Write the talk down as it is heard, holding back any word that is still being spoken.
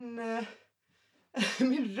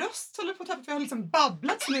min röst håller på att tappa. Jag har liksom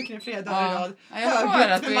babblat så mycket i flera dagar i rad. Jag hör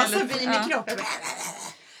att med massa vin i kroppen.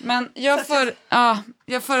 Men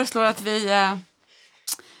jag föreslår att vi är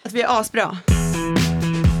asbra.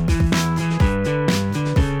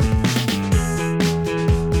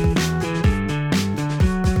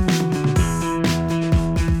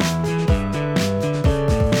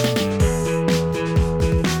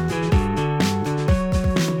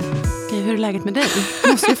 Hur är läget med dig?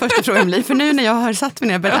 Måste ju första frågan bli. För nu när jag har satt mig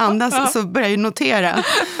ner och börjat andas så börjar jag ju notera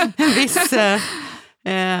en viss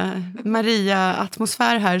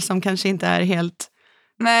Maria-atmosfär här som kanske inte är helt...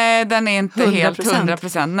 Nej, den är inte 100%. Helt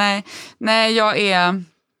 100%. Nej, jag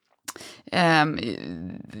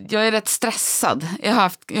är rätt stressad. Jag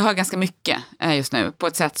har ganska mycket just nu på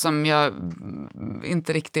ett sätt som jag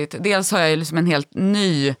inte riktigt... Dels har jag liksom en helt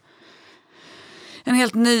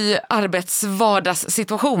ny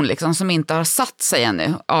arbetsvardagssituation liksom, som inte har satt sig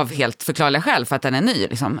ännu av helt förklarliga skäl för att den är ny.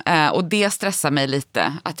 Liksom. Och det stressar mig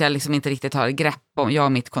lite, att jag liksom inte riktigt har grepp om, jag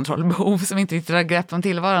och mitt kontrollbehov som inte riktigt har grepp om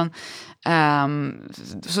tillvaron.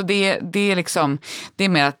 Så det är liksom, det är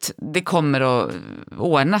mer att det kommer att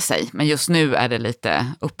ordna sig, men just nu är det lite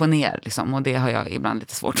upp och ner liksom, och det har jag ibland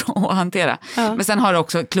lite svårt att hantera. Ja. Men sen har det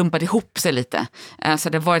också klumpat ihop sig lite, så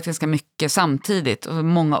det har varit ganska mycket samtidigt och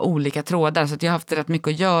många olika trådar, så att jag har haft rätt mycket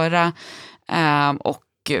att göra och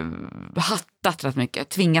hattat rätt mycket,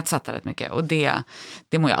 tvingats hatta rätt mycket, och det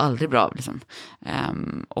mår jag aldrig bra av liksom.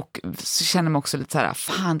 Och så känner man också lite så här,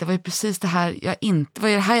 fan, det var ju precis det här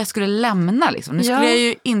vad är det här jag skulle lämna liksom. Nu skulle jag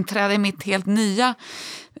ju inträda i min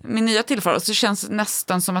nya tillvaro, och så känns det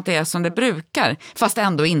nästan som att det är som det brukar, fast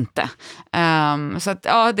ändå inte. Så att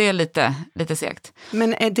det är lite segt.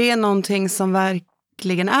 Men är det någonting som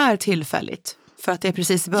verkligen är tillfälligt? För att det är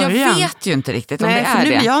precis i början. Jag vet ju inte riktigt om det är det. Nej, för nu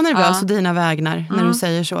blir jag nervös och dina vägnar när du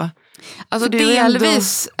säger så. Alltså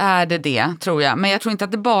delvis är det, tror jag. Men jag tror inte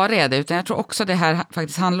att det bara är det, utan jag tror också det här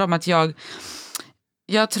faktiskt handlar om att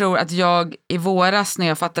jag tror att jag i våras, när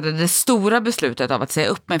jag fattade det stora beslutet av att säga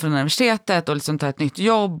upp mig från universitetet och liksom ta ett nytt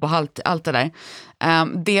jobb och allt det där.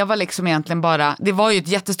 Det var liksom egentligen bara, det var ju ett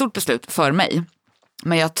jättestort beslut för mig.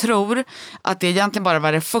 Men jag tror att det egentligen bara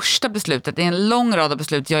var det första beslutet. Det är en lång rad av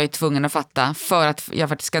beslut jag är tvungen att fatta för att jag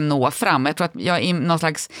faktiskt ska nå fram. Jag tror att jag i någon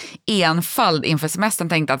slags enfald inför semestern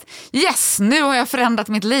tänkte att yes, nu har jag förändrat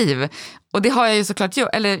mitt liv. Och det har jag ju såklart gjort.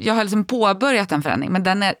 Eller jag har liksom påbörjat en förändring, men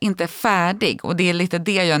den är inte färdig. Och det är lite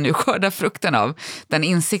det jag nu skördar frukten av. Den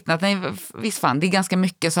insikten att nej, visst fan, det är ganska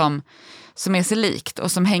mycket som är sig likt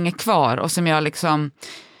och som hänger kvar och som jag liksom,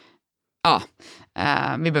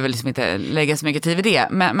 vi behöver liksom inte lägga så mycket tid i det,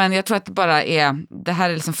 men jag tror att det här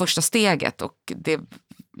är liksom första steget, och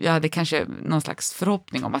jag hade kanske någon slags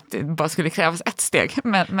förhoppning om att det bara skulle krävas ett steg,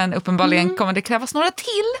 men uppenbarligen kommer det krävas några till.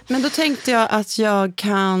 Men då tänkte jag att jag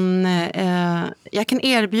kan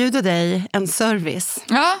erbjuda dig en service.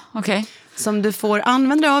 Ja, okej. Som du får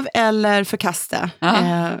använda av eller förkasta.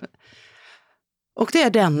 Och det är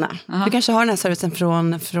denna. Du kanske har den här servicen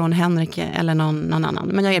från Henrik eller någon annan,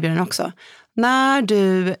 men jag erbjuder den också. När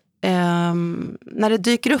det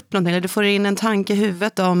dyker upp någonting, eller du får in en tanke i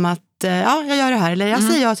huvudet om att jag gör det här, eller jag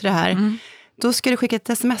säger ja till det här, då ska du skicka ett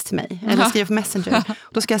sms till mig, eller skriva på Messenger.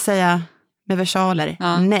 Då ska jag säga med versaler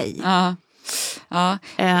nej.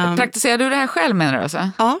 Praktiserar du det här själv, menar du alltså?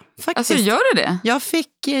 Ja, faktiskt. Alltså, gör du det? Jag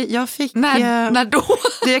fick när då?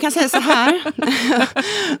 Jag kan säga så här.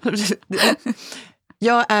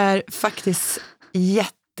 Jag är faktiskt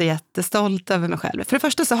jättestolt över mig själv. För det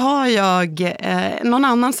första så har jag någon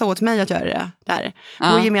annan sa åt mig att göra det där.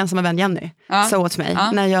 Vår gemensamma vän Jenny sa åt mig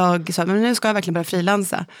när jag sa, men nu ska jag verkligen börja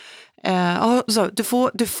frilansa. Så,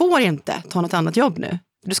 du får inte ta något annat jobb nu.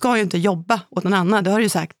 Du ska ju inte jobba åt någon annan, det har du ju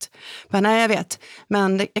sagt. Men nej, jag vet.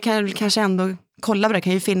 Men jag kan kanske ändå kolla vad det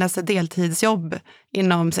kan ju finnas ett deltidsjobb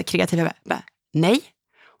inom så kreativa. Nej.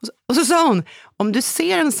 Och så sa hon, om du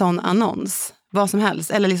ser en sån annons, vad som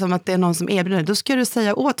helst, eller liksom att det är någon som erbjuder, då ska du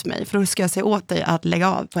säga åt mig, för då ska jag säga åt dig att lägga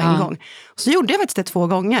av på en gång. Och så gjorde jag faktiskt det 2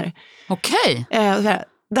 gånger. Okej.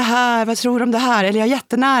 Det här, vad tror du om det här? Eller jag är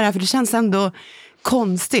jättenära, för det känns ändå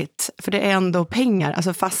konstigt, för det är ändå pengar,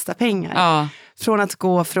 alltså fasta pengar. Från att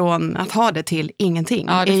gå från att ha det till ingenting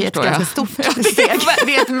är ett ganska stort steg.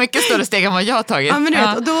 Det är ett mycket större steg än vad jag har tagit. Ja, men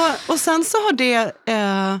och sen så har det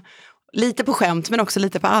lite på skämt, men också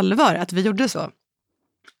lite på allvar att vi gjorde så.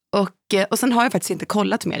 Och sen har jag faktiskt inte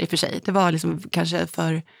kollat mer i och för sig. Det var liksom kanske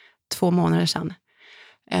för 2 månader sedan.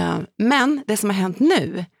 Men det som har hänt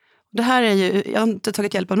nu, det här är ju, jag har inte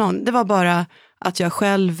tagit hjälp av någon, det var bara att jag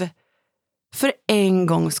själv för en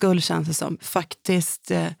gångs skull, känns det som,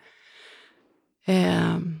 faktiskt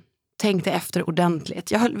tänkte efter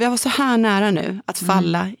ordentligt. Jag var så här nära nu att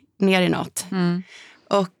falla ner i något.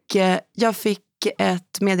 Och jag fick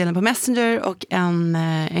ett meddelande på Messenger och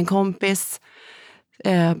en kompis,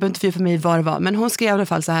 behöver inte för mig vad det var, men hon skrev i alla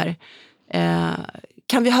fall så här: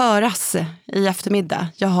 kan vi höras i eftermiddag?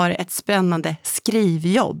 Jag har ett spännande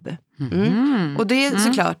skrivjobb. Och det är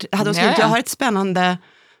såklart, hade hon skrivit jag har ett spännande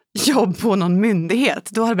jobb på någon myndighet,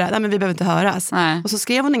 då hade jag berättat, nej men vi behöver inte höras. Och så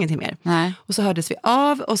skrev hon ingenting mer. Och så hördes vi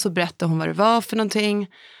av och så berättade hon vad det var för någonting.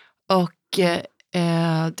 Och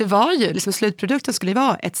det var ju, liksom slutprodukten skulle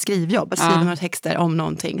vara ett skrivjobb, att skriva några texter om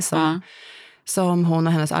någonting som hon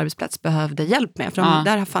och hennes arbetsplats behövde hjälp med. För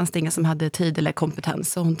där fanns det ingen som hade tid eller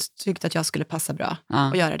kompetens. Så hon tyckte att jag skulle passa bra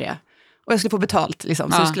att göra det. Och jag skulle få betalt,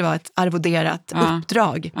 liksom, så det skulle vara ett arvoderat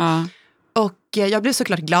uppdrag. Och jag blev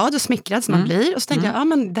såklart glad och smickrad som man blir. Och så tänkte jag,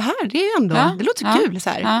 men det här, det är ändå, det låter kul. Så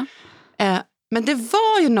här. Men det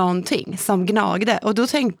var ju någonting som gnagde. Och då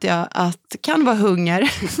tänkte jag att det kan vara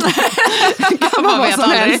hunger. kan vara vad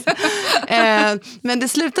som helst. Men det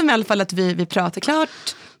slutade med i alla fall att vi pratade klart.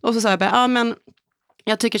 Och så sa jag bara, men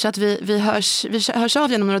jag tycker så att vi hörs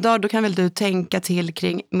av genom några dagar. Då kan väl du tänka till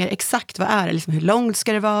kring mer exakt vad är det? Liksom, hur långt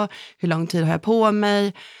ska det vara? Hur lång tid har jag på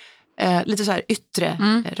mig? Lite så här yttre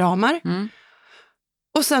ramar.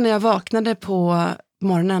 Och sen när jag vaknade på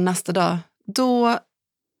morgonen nästa dag, då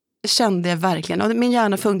kände jag verkligen, och min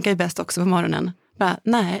hjärna funkar ju bäst också på morgonen, bara,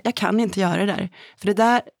 nej, jag kan inte göra det där. För det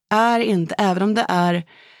där är inte, även om det är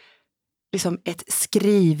liksom ett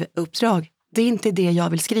skrivuppdrag, det är inte det jag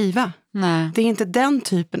vill skriva. Nej. Det är inte den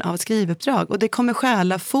typen av skrivuppdrag. Och det kommer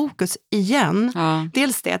stjäla fokus igen.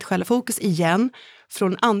 Dels det att stjäla fokus igen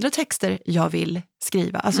från andra texter jag vill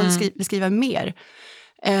skriva. Alltså skriva mer.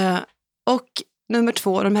 Och nummer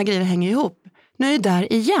 2, de här grejerna hänger ihop. Nu är jag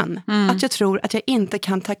där igen. Att jag tror att jag inte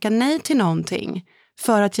kan tacka nej till någonting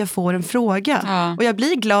för att jag får en fråga. Och jag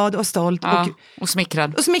blir glad och stolt. Och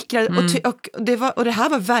smickrad. Och smickrad. Och det här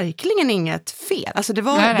var verkligen inget fel. Alltså det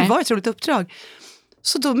var ett roligt uppdrag.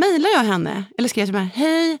 Så då mejlade jag henne. Eller skrev till mig,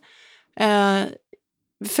 hej,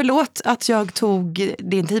 förlåt att jag tog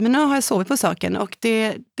din tid, men nu har jag sovit på saken. Och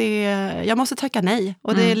jag måste tacka nej.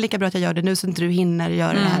 Och det är lika bra att jag gör det nu så inte du hinner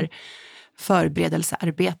göra det här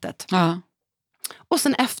förberedelsearbetet. Och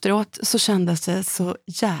sen efteråt så kändes det så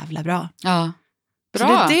jävla bra. Så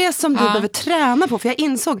det är det som du behöver träna på. För jag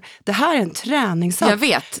insåg, det här är en träningssak.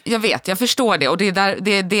 Jag vet, jag förstår det. Och det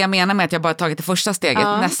är det jag menar med att jag bara tagit det första steget.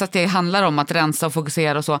 Nästa steg handlar om att rensa och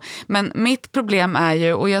fokusera och så. Men mitt problem är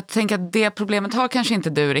ju, och jag tänker att det problemet har kanske inte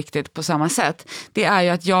du riktigt på samma sätt. Det är ju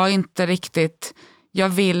att jag inte riktigt... Jag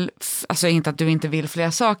vill, alltså inte att du inte vill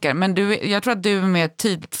flera saker, men jag tror att du är mer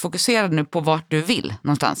tydligt fokuserad nu på vart du vill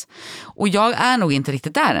någonstans. Och jag är nog inte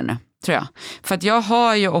riktigt där ännu, tror jag. För att jag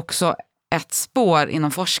har ju också ett spår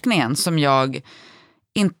inom forskningen som jag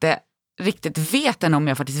inte riktigt vet än om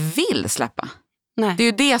jag faktiskt vill släppa. Nej. Det är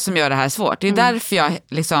ju det som gör det här svårt. Det är därför jag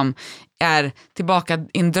liksom är tillbaka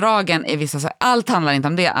indragen i vissa saker. Allt handlar inte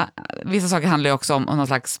om det. Vissa saker handlar ju också om någon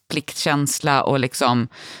slags pliktkänsla och liksom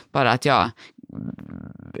bara att jag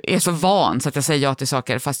är så van så att jag säger ja till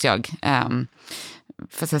saker fast jag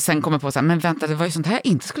sen kommer på så här, men vänta, det var ju sånt här jag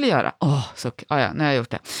inte skulle göra. Nu har jag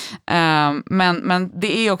gjort det. Men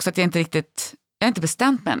det är också att jag har inte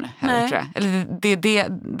bestämt mig ännu heller, tror jag. Eller det är det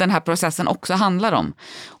den här processen också handlar om.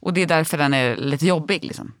 Och det är därför den är lite jobbig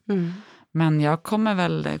liksom. Men jag kommer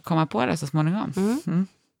väl komma på det så småningom.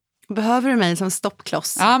 Behöver du mig som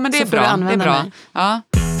stoppkloss? Ja, men det är bra. Det är bra. Ja.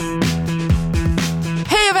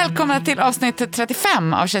 Hej och välkomna till avsnitt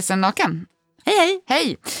 35 av Kejsaren naken. Hej.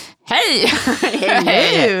 Hej.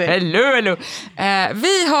 Hello.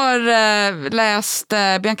 Vi har läst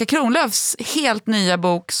Bianca Kronlöfs helt nya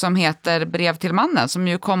bok som heter Brev till mannen, som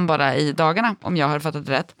ju kom bara i dagarna, om jag har fattat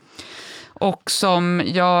det rätt. Och som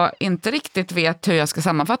jag inte riktigt vet hur jag ska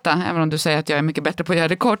sammanfatta, även om du säger att jag är mycket bättre på att göra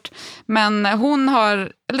det kort. Men hon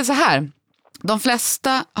har, eller så här, de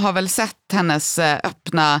flesta har väl sett hennes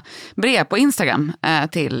öppna brev på Instagram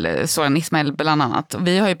till Soran Ismail bland annat.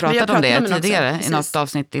 Vi har ju pratat om det tidigare i något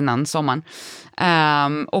avsnitt innan sommaren.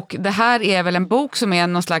 Och det här är väl en bok som är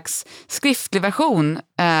någon slags skriftlig version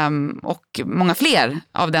och många fler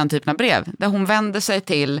av den typen av brev. Där hon vänder sig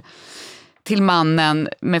till mannen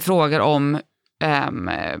med frågor om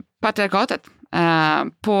patriarkatet.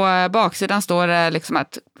 På baksidan står det liksom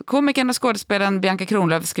att komikern och skådespelaren Bianca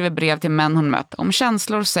Kronlöf skriver brev till män hon mött om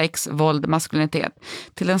känslor, sex, våld, maskulinitet.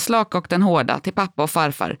 Till den slaka och den hårda, till pappa och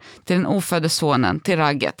farfar, till den ofödde sonen, till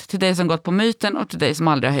ragget, till dig som gått på myten och till dig som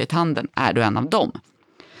aldrig har höjt handen. Är du en av dem?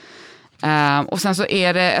 Och sen så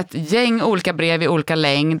är det ett gäng olika brev i olika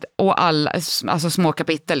längd och alla, alltså små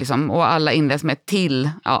kapitel liksom, och alla inleds med till.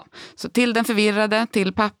 Ja. Så till den förvirrade,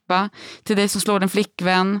 till pappa, till dig som slår din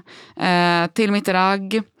flickvän, till mitt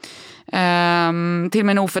ragg, till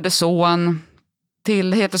min ofödde son,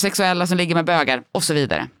 till heterosexuella som ligger med bögar och så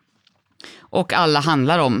vidare. Och alla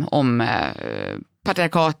handlar om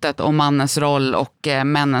patriarkatet, om mannens roll och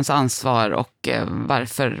männens ansvar och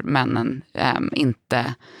varför männen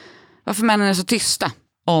varför männen är så tysta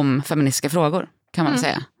om feministiska frågor, kan man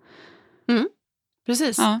säga.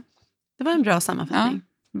 Precis. Ja. Det var en bra sammanfattning.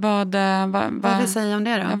 Ja. Vad vill säga om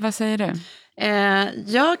det då? Ja, vad säger du?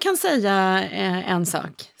 Jag kan säga en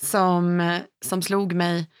sak som slog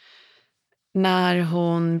mig när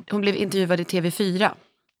hon blev intervjuad i TV4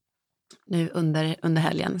 nu under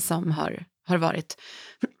helgen som har varit.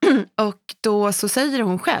 Och då så säger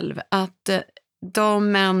hon själv att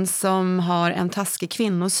de män som har en taskig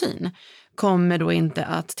kvinnosyn kommer då inte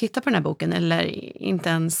att titta på den här boken eller inte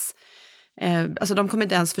ens alltså de kommer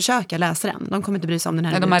inte ens försöka läsa den. De kommer inte bry sig om den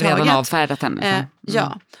här. Nej, de har redan avfärdat den. Liksom.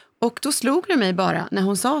 Ja, och då slog det mig bara när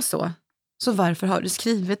hon sa så varför har du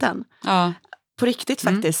skrivit den? Ja. På riktigt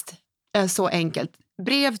faktiskt, så enkelt.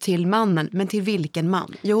 Brev till mannen, men till vilken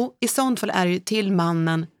man? Jo, i sånt fall är det ju till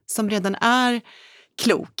mannen som redan är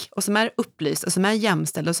klok och som är upplyst och som är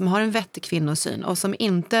jämställd och som har en vettig kvinnosyn och som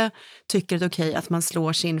inte tycker det är okej att man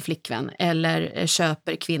slår sin flickvän eller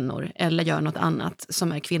köper kvinnor eller gör något annat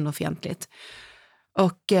som är kvinnofientligt.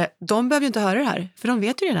 Och de behöver ju inte höra det här, för de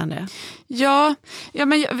vet ju redan det. Ja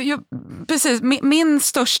men precis. Min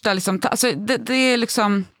största, liksom, alltså det är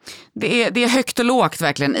liksom, det är högt och lågt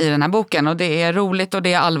verkligen i den här boken. Och det är roligt och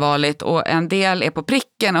det är allvarligt och en del är på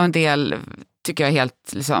pricken och en del tycker jag är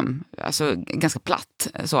helt, liksom, alltså, ganska platt.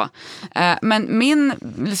 Så. Men min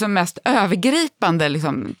liksom, mest övergripande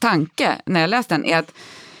liksom, tanke när jag läste den är att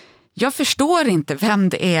jag förstår inte vem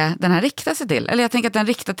det är den här riktar sig till. Eller jag tänker att den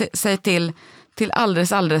riktar sig till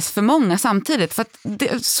alldeles för många samtidigt. För att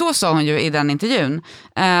så sa hon ju i den intervjun.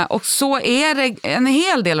 Och så är det, en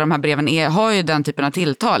hel del av de här breven har ju den typen av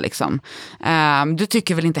tilltal. Liksom. Du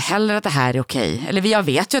tycker väl inte heller att det här är okej? Eller jag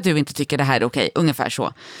vet ju att du inte tycker det här är okej. Ungefär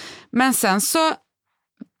så. Men sen så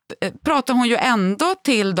pratar hon ju ändå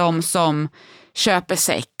till de som köper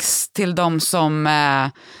sex, till de som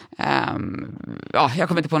jag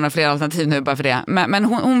kommer inte på några fler alternativ nu bara för det, men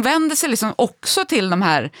hon vänder sig liksom också till de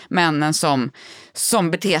här männen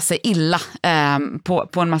som beter sig illa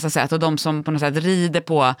på en massa sätt och de som på något sätt rider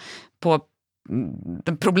på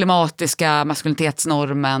den problematiska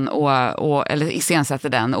maskulinitetsnormen eller iscensätter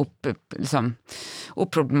den liksom,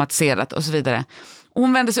 oproblematiserat och så vidare. Och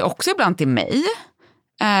hon vänder sig också ibland till mig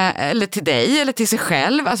eller till dig eller till sig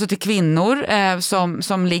själv, alltså till kvinnor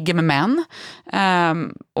som ligger med män.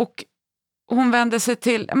 Och hon vänder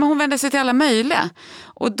sig till alla möjliga.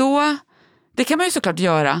 Och då, det kan man ju såklart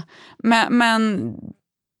göra, men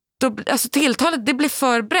då, alltså tilltalet, det blir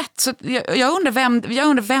för brett. Så jag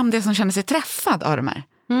undrar vem det är som känner sig träffad av de här.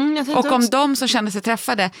 Och om de som känner sig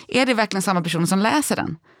träffade, är det verkligen samma person som läser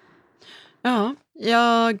den? Ja,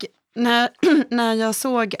 när jag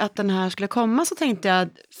såg att den här skulle komma så tänkte jag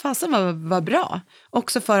att fasen var bra.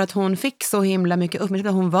 Också för att hon fick så himla mycket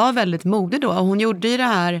uppmärksamhet. Hon var väldigt modig då. Och hon gjorde ju det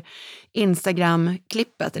här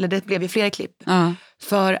Instagram-klippet, eller det blev ju fler klipp.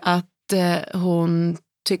 För att hon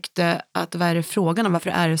tyckte att vad är det frågan om? Varför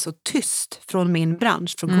är det så tyst från min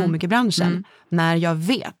bransch, från komikerbranschen, när jag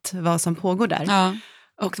vet vad som pågår där.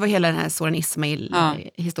 Och det var hela den här Soran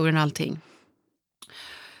Ismail-historien och allting.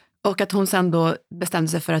 Och att hon sen då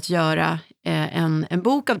bestämde sig för att göra en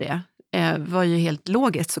bok av det var ju helt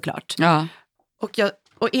logiskt såklart. Ja.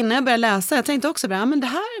 Och innan jag började läsa, jag tänkte också men det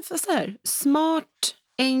här är så här smart,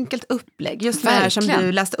 enkelt upplägg. Just det här som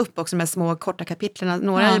du läste upp också, de här små korta kapitlerna.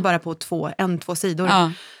 Några är ju bara på två sidor.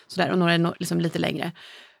 Sådär, och några är liksom lite längre.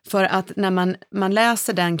 För att när man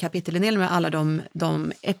läser den kapiteldelen med alla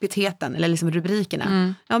de epiteten, eller liksom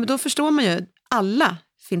rubrikerna, men då förstår man ju alla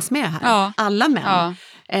finns med här. Alla män.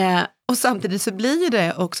 Och samtidigt så blir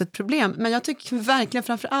det också ett problem. Men jag tycker verkligen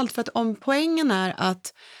framför allt för att om poängen är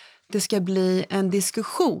att det ska bli en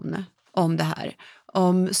diskussion om det här.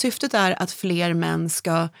 Om syftet är att fler män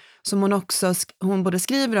ska, som hon både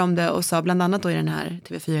skriver om det och sa bland annat då i den här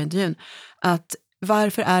TV4-intervjun, att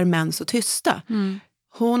varför är män så tysta?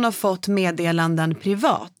 Hon har fått meddelanden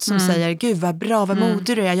privat som säger, gud vad bra, vad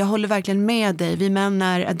modig du är, jag håller verkligen med dig, vi män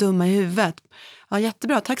är dumma i huvudet. Ja,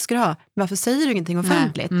 jättebra, tack ska du ha. Men varför säger du ingenting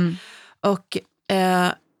offentligt?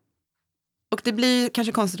 Och det blir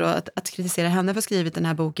kanske konstigt då att kritisera henne för att ha skrivit den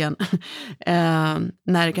här boken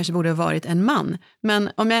när det kanske borde ha varit en man. Men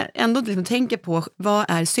om jag ändå liksom tänker på vad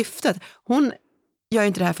är syftet? Hon gör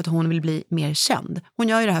inte det här för att hon vill bli mer känd. Hon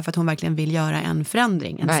gör ju det här för att hon verkligen vill göra en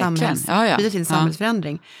förändring. En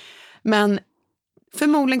samhällsförändring. Men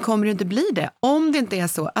förmodligen kommer det inte bli det. Om det inte är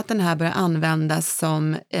så att den här börjar användas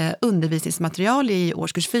som undervisningsmaterial i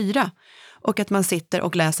årskurs 4. Och att man sitter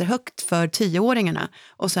och läser högt för 10-åringarna.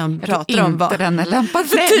 Och sen pratar om vad... den är lämpad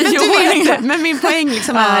för 10-åringar. Men min poäng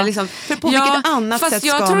liksom är liksom, för på vilket annat sätt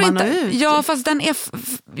ska man nå ut? Ja, fast den är...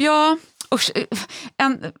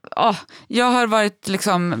 jag har varit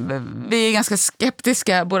liksom, vi är ganska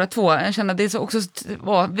skeptiska båda två. Jag känner det är så också,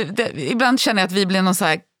 ibland känner jag att vi blir någon så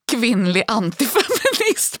här kvinnlig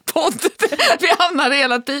antifeministpodd. Vi hamnar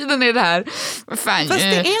hela tiden i det här. Fan, fast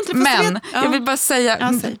det är inte, men jag vill bara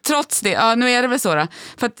säga, trots det, nu är det väl så då,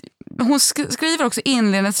 för att hon skriver också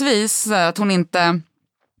inledningsvis att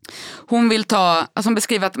hon vill ta, alltså hon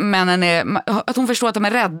beskriver att männen att hon förstår att de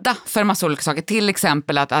är rädda för massa olika saker. Till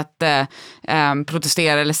exempel att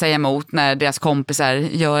protestera eller säga emot när deras kompisar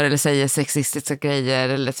gör eller säger sexistiska grejer.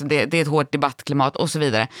 Eller, det är ett hårt debattklimat och så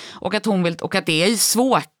vidare. Och att det är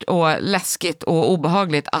svårt och läskigt och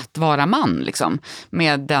obehagligt att vara man liksom,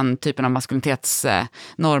 med den typen av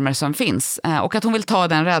maskulinitetsnormer som finns. Och att hon vill ta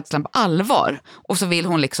den rädslan på allvar. Och så vill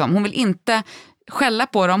hon vill inte skälla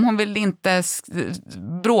på dem, hon vill inte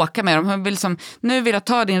bråka med dem, hon vill nu vill jag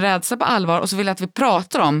ta din rädsla på allvar och så vill jag att vi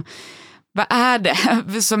pratar om vad är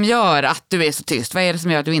det som gör att du är så tyst, vad är det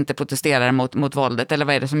som gör att du inte protesterar mot våldet, eller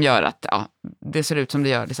vad är det som gör att det ser ut som det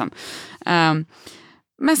gör liksom.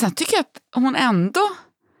 Men sen tycker jag att hon ändå,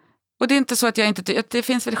 och det är inte så att det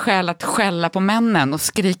finns väl skäl att skälla på männen och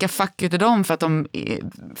skrika fuck ut till dem för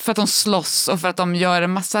att de slåss och för att de gör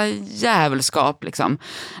en massa jävelskap liksom.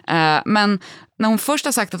 Men när hon först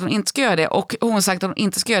har sagt att hon inte ska göra det, och hon har sagt att hon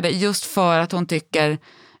inte ska göra det just för att hon tycker,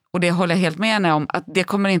 och det håller jag helt med henne om, att det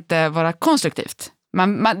kommer inte vara konstruktivt.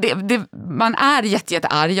 Man är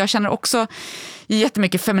jättearg. Jag känner också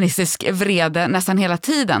jättemycket feministisk vrede nästan hela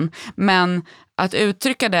tiden, men att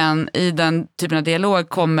uttrycka den i den typen av dialog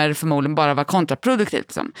kommer förmodligen bara vara kontraproduktivt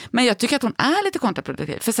liksom. Men jag tycker att hon är lite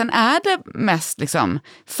kontraproduktiv, för sen är det mest liksom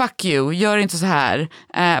fuck you, gör inte så här,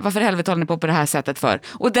 varför helvete håller ni på det här sättet för?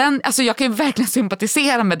 Och jag kan ju verkligen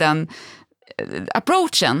sympatisera med den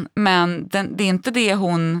approachen, men det är inte det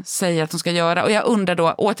hon säger att hon ska göra. Och jag undrar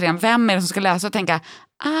då återigen, vem är det som ska läsa och tänka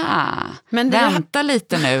vänta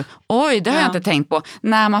lite nu, oj, det har jag inte tänkt på,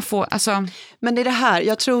 när man får, alltså. Men det är det här,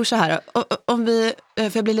 jag tror så här, om vi,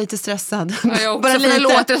 för jag blir lite stressad. Bara lite. Det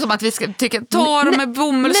låter som att vi ska tycka, ta dem med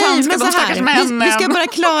bomullshandskar, de stackars männen. Vi ska bara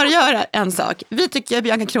klargöra en sak. Vi tycker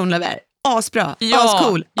Bianca Kronlöf är asbra,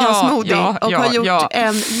 ascool, asmodig och har gjort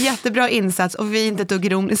en jättebra insats, och vi är inte ett dugg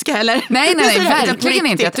ironiska heller. Nej, verkligen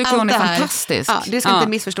inte. Jag tycker hon är fantastisk. Det ska inte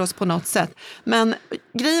missförstås på något sätt. Men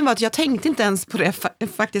grejen var att jag tänkte inte ens på det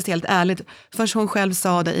faktiskt, helt ärligt, förrän hon själv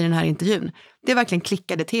sa det i den här intervjun. Det verkligen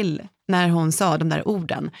klickade till när hon sa de där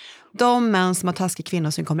orden. De män som har taskig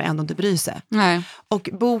kvinnor som kommer ändå inte bry sig. Nej. Och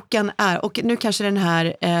boken är, och nu kanske den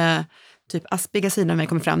här typ aspiga sidan av mig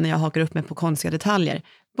kommer fram när jag hakar upp mig på konstiga detaljer.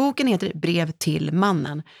 Boken heter Brev till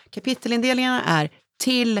mannen. Kapitelindelningarna är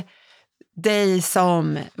till dig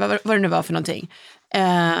som, vad det nu var för någonting.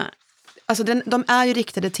 Alltså de är ju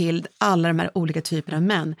riktade till alla de här olika typerna av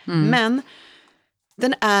män. Men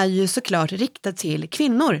den är ju såklart riktad till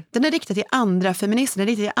kvinnor. Den är riktad till andra feminister, den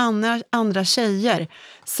är riktad till andra tjejer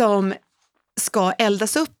som ska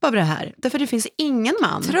eldas upp av det här. Därför det finns ingen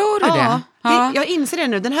man. Tror du det? Ja. Jag inser det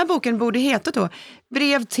nu. Den här boken borde heta då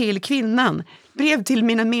Brev till kvinnan. Brev till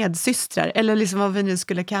mina medsystrar. Eller liksom vad vi nu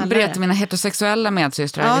skulle kalla det. Brev till mina heterosexuella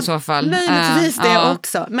medsystrar i så fall. Möjligtvis det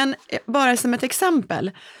också. Men bara som ett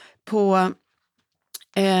exempel på...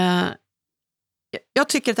 jag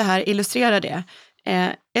tycker att det här illustrerar det.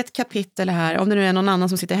 Ett kapitel här, om det nu är någon annan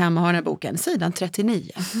som sitter hemma och har den här boken, sidan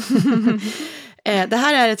 39. Det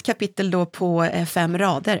här är ett kapitel då på 5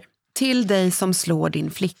 rader. Till dig som slår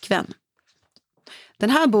din flickvän. Den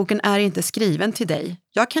här boken är inte skriven till dig.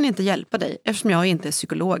 Jag kan inte hjälpa dig eftersom jag inte är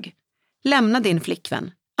psykolog. Lämna din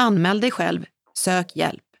flickvän. Anmäl dig själv. Sök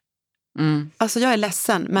hjälp. Alltså jag är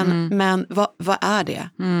ledsen, men vad är det?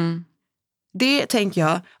 Det tänker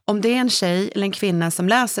jag, om det är en tjej eller en kvinna som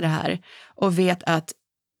läser det här och vet att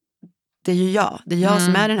det är ju jag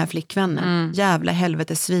som är den här flickvännen. Jävla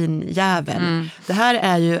helvete svinjävel. Det här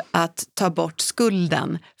är ju att ta bort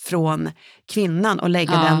skulden från kvinnan och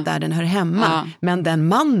lägga den där den hör hemma. Men den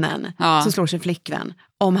mannen som slår sin flickvän,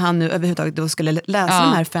 om han nu överhuvudtaget då skulle läsa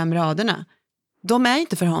de här 5 raderna, de är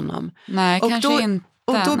inte för honom. Nej, och kanske då, inte.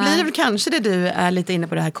 Och då blir det väl kanske det du är lite inne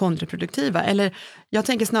på, det här kontraproduktiva. Eller jag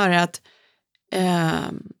tänker snarare att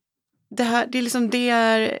det här, det är liksom, det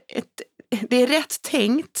är rätt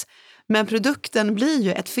tänkt. Men produkten blir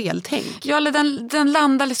ju ett feltänk. Ja, eller den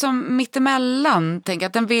landar liksom mittemellan. Tänker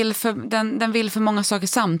att den vill för många saker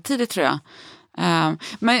samtidigt, tror jag.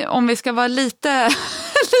 Men om vi ska vara lite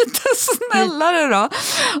snällare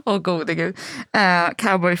då. Gode gud.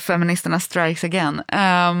 Cowboy-feministerna strikes again.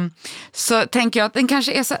 Så tänker jag att det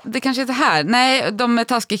kanske är det här. Nej, de med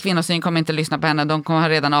taskig kvinnosyn kommer inte lyssna på henne. De har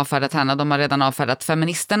redan avfärdat henne. De har redan avfärdat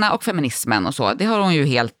feministerna och feminismen och så. Det har hon ju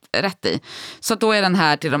helt rätt i. Så då är den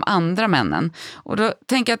här till de andra männen. Och då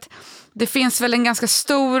tänker jag att det finns väl en ganska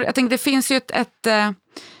stor... Jag tänker det finns ju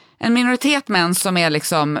en minoritet män som är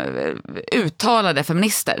liksom uttalade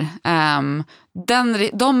feminister.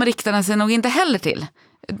 De riktar sig nog inte heller till.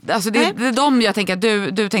 Alltså det är de jag tänker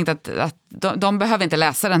att du tänkte att de behöver inte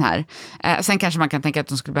läsa den här. Sen kanske man kan tänka att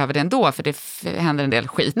de skulle behöva det ändå, för det händer en del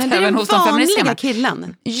skit. Men det är den vanliga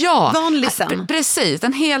killen. Ja, vanlisen. Precis.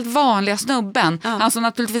 Den helt vanliga snubben. Ja. Han som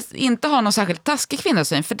naturligtvis inte har någon särskilt taskig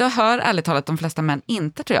kvinnosyn, för det hör ärligt talat de flesta män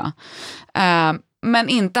inte, tror jag. Men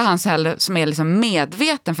inte hans heller som är liksom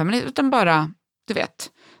medveten feminist, utan bara, du vet,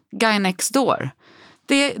 guy next door.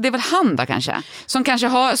 Det är väl han då kanske.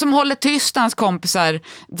 Som håller tyst, hans kompisar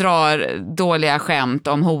drar dåliga skämt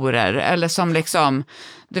om horor. Eller som liksom,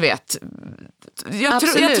 du vet... Jag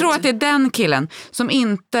tror att det är den killen som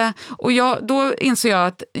inte... Och då inser jag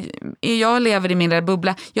att jag lever i min lilla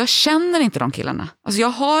bubbla. Jag känner inte de killarna. Alltså jag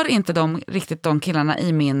har inte riktigt de killarna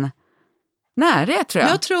i min närhet, tror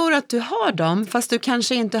jag. Jag tror att du har dem, fast du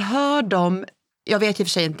kanske inte hör dem. Jag vet ju för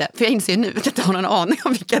sig inte, för jag inser nu att jag inte har någon aning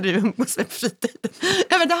om vilka du umgås med på fritiden.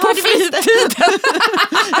 Ja, men det har på fritiden?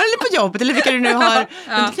 Eller på jobbet, eller vilka du nu har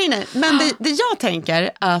omkring dig. Men det jag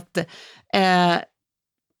tänker att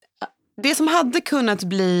det som hade kunnat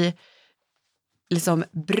bli liksom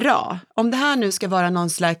bra, om det här nu ska vara någon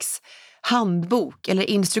slags handbok eller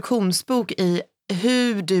instruktionsbok i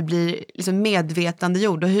hur du blir liksom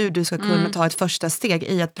medvetandegjord och hur du ska kunna ta ett första steg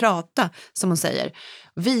i att prata, som hon säger.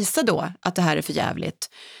 Visa då att det här är för jävligt.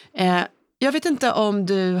 Jag vet inte om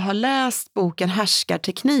du har läst boken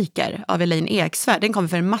Härskartekniker av Elaine Eksvärd. Den kom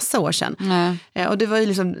för en massa år sedan. Och det var ju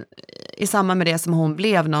liksom i samband med det som hon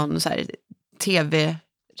blev någon så här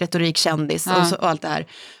tv-retorikkändis och allt det här.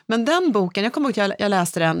 Men den boken, jag kommer ihåg att jag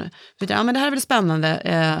läste den. Ja, men det här är väl spännande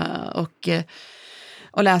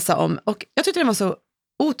och läsa om. Och jag tyckte den var så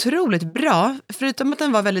otroligt bra, förutom att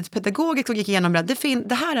den var väldigt pedagogisk och gick igenom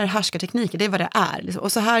det här är härskartekniker, det är vad det är. Liksom.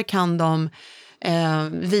 Och så här kan de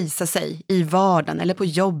visa sig i vardagen eller på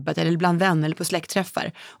jobbet eller bland vänner eller på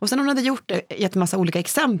släktträffar. Och sen hon hade gjort det i ett massa olika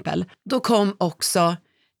exempel, då kom också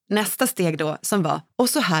nästa steg då som var, och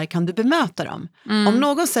så här kan du bemöta dem. Om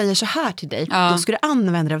någon säger så här till dig, då ska du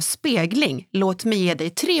använda dig av spegling. Låt mig ge dig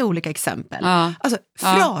 3 olika exempel. Alltså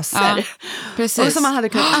fraser. Precis. Och som man hade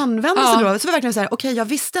kunnat använda sig då. Så var det verkligen så här, okej, jag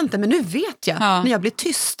visste inte, men nu vet jag. När jag blir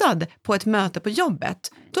tystad på ett möte på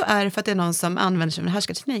jobbet, då är det för att det är någon som använder sig av en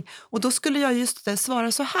härskarteknik. Och då skulle jag just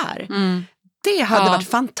svara så här. Det hade varit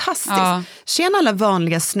fantastiskt. Tjena alla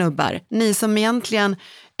vanliga snubbar, ni som egentligen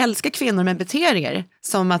älskar kvinnor med beter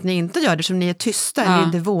som att ni inte gör det, som ni är tysta eller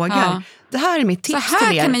inte vågar. Det här är mitt tips till er. Så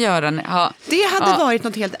här kan ni göra. Det hade varit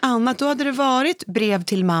något helt annat. Då hade det varit brev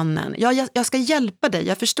till mannen. Jag ska hjälpa dig.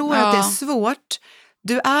 Jag förstår att det är svårt.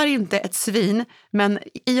 Du är inte ett svin, men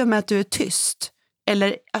i och med att du är tyst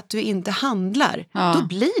eller att du inte handlar, då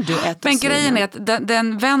blir du ett Men svin. grejen är att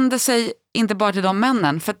den vänder sig inte bara till de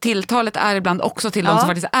männen, för tilltalet är ibland också till de som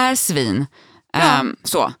faktiskt är svin.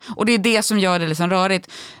 Så. Och det är det som gör det liksom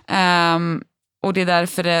rörigt. Och det är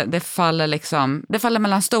därför det faller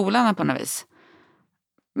mellan stolarna på något vis.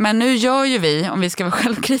 Men nu gör ju vi, om vi ska vara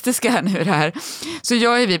självkritiska här nu i det här, så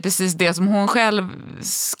gör ju vi precis det som hon själv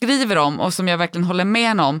skriver om och som jag verkligen håller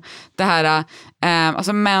med om. Det här,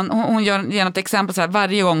 alltså hon ger något exempel så här,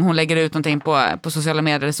 varje gång hon lägger ut någonting på sociala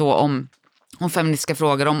medier eller så om feministiska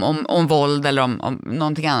frågor, om våld eller om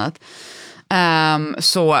någonting annat.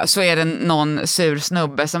 Så är det någon sur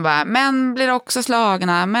snubbe som bara, män blir också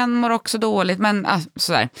slagna, män mår också dåligt, men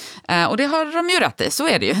sådär. Och det har de ju rätt i, så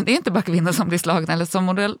är det ju. Det är inte bara kvinnor som blir slagna eller som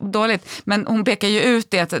mår dåligt. Men hon pekar ju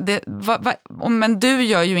ut det att men du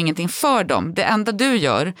gör ju ingenting för dem. Det enda du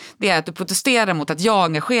gör, det är att du protesterar mot att jag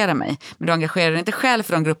engagerar mig. Men du engagerar dig inte själv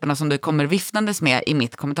för de grupperna som du kommer viftnandes med i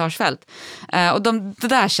mitt kommentarsfält. Och det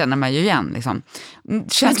där känner man ju igen. Liksom. Men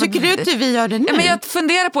tycker du att vi gör det nu? Ja, men jag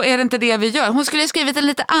funderar på, är det inte det vi gör? Hon skulle ha skrivit en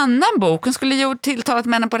lite annan bok. Hon skulle ha tilltalat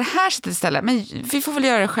männen på det här sättet istället. Men vi får väl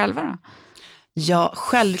göra det själva då. Ja,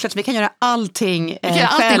 självklart. Vi kan göra allting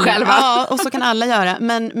själva. Ja, och så kan alla göra.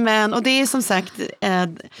 Men och det är som sagt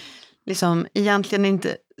liksom, egentligen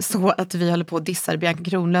inte så att vi håller på och dissar Bianca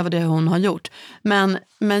Kronlöf och det hon har gjort.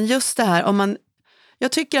 Men just det här,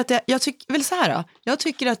 Jag tycker att det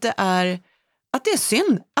är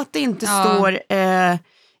synd att det inte står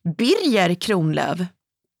Birger Kronlöf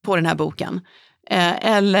på den här boken.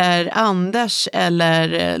 Eller Anders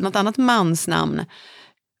eller något annat mansnamn.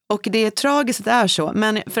 Och det är tragiskt att det är så,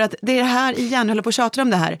 men för att det är här igen, jag håller på att tjata om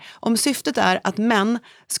det här. Om syftet är att män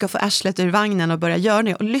ska få arslet ur vagnen och börja göra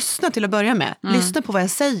det och lyssna till att börja med. Lyssna på vad jag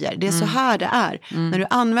säger, det är så här det är. När du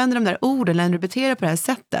använder de där orden, när du beter dig på det här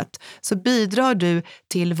sättet, så bidrar du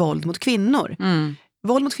till våld mot kvinnor.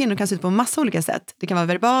 Våld mot kvinnor kan se ut på massa olika sätt. Det kan vara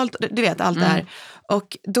verbalt, du vet allt det här.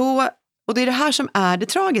 Och det är det här som är det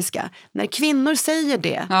tragiska. När kvinnor säger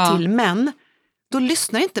det till män, då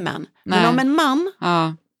lyssnar inte män. Men om en man...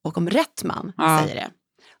 och om rätt man säger det,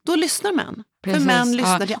 då lyssnar män. Precis. För män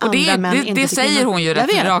lyssnar till andra män, inte det till säger kvinnor. hon ju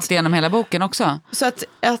rakt igenom hela boken också. Så att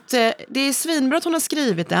det är svinbra att hon har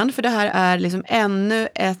skrivit den, för det här är liksom ännu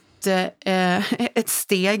ett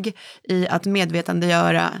steg i att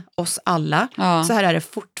medvetandegöra oss alla. Så här är det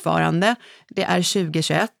fortfarande. Det är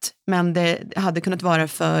 2021, men det hade kunnat vara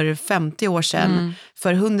för 50 år sedan,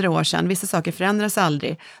 för 100 år sedan. Vissa saker förändras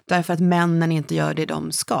aldrig, därför att männen inte gör det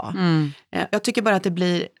de ska. Jag tycker bara att det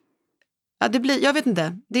blir, jag vet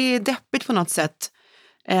inte, det är deppigt på något sätt.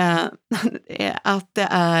 Att det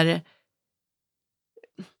är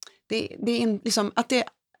liksom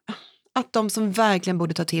att de som verkligen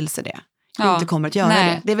borde ta till sig det inte kommer att göra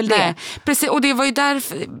det. Det är väl det. Precis, och det var ju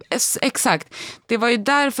därför, exakt, det var ju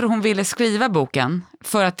därför hon ville skriva boken,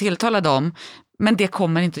 för att tilltala dem, men det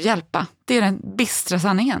kommer inte att hjälpa. Det är den bistra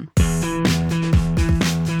sanningen.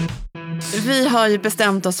 Vi har ju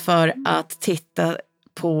bestämt oss för att titta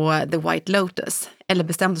på The White Lotus. Eller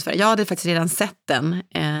bestämt oss för, jag hade faktiskt redan sett den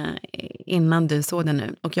innan du såg den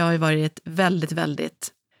nu. Och jag har ju varit väldigt,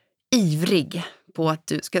 väldigt ivrig på att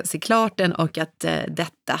du ska se klart den och att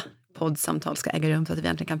detta poddsamtal ska äga rum så att vi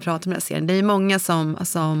egentligen kan prata om den här serien. Det är många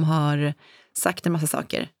som har sagt en massa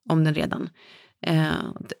saker om den redan.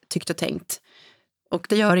 Tyckt och tänkt. Och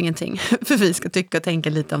det gör ingenting, för vi ska tycka och tänka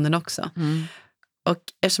lite om den också. Och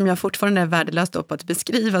eftersom jag fortfarande är värdelös då på att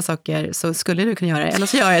beskriva saker, så skulle du kunna göra det. Eller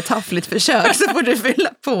så gör jag ett taffligt försök, så får du fylla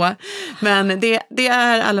på. Men det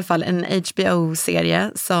är i alla fall en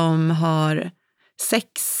HBO-serie som har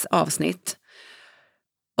 6 avsnitt.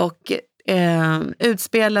 Och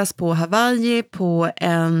utspelas på Hawaii på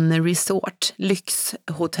en resort,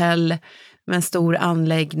 lyxhotell med en stor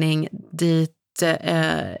anläggning dit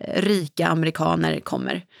rika amerikaner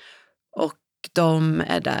kommer. Och de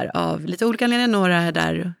är där av lite olika anledningar. Några är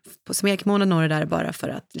där på smekmånad, några är där bara för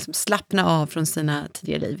att liksom slappna av från sina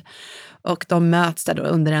tidigare liv. Och de möts där då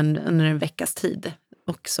under en veckas tid.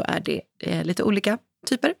 Och så är det lite olika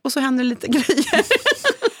typer. Och så händer det lite grejer.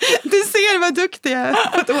 Du ser vad duktig jag är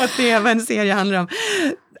på att återge en serie handlar om.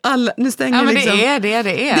 Nu stänger men liksom, det är. Det är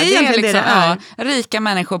egentligen liksom, det är. Rika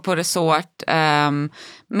människor på resort,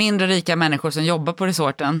 mindre rika människor som jobbar på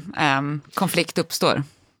resorten, konflikt uppstår.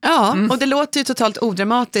 Ja, och det låter ju totalt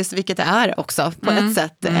odramatiskt, vilket det är också på ett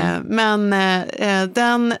sätt. Men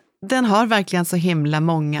den har verkligen så himla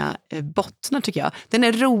många bottnar, tycker jag. Den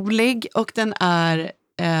är rolig och den är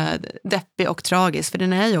deppig och tragisk, för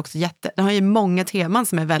den är ju också den har ju många teman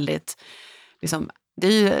som är väldigt liksom, det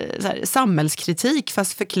är ju så här, samhällskritik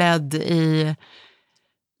fast förklädd i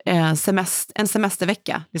en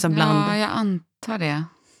semestervecka liksom bland... Ja, jag antar det.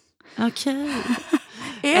 Okej.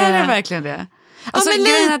 Är det verkligen det? Alltså,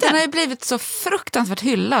 grejen att den har ju blivit så fruktansvärt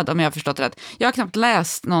hyllad, om jag har förstått det rätt. Jag har knappt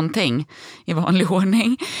läst någonting i vanlig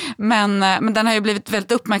ordning. Men den har ju blivit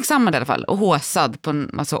väldigt uppmärksammad i alla fall. Och håsad på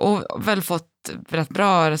alltså, och väl fått rätt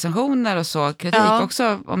bra recensioner och så. Kritik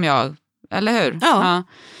också, om jag... Eller hur? Ja.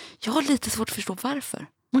 Jag har lite svårt att förstå varför.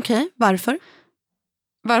 Okej, varför?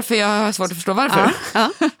 Varför jag har svårt att förstå varför? Ja.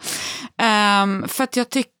 För att jag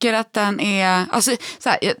tycker att den är... Alltså, så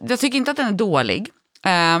här, jag tycker inte att den är dålig.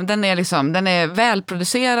 Den är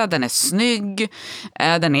välproducerad, den är snygg,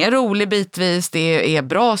 den är rolig bitvis, det är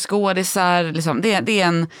bra skådisar, liksom, det är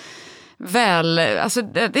en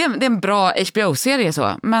det är en bra HBO-serie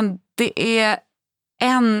så, men det är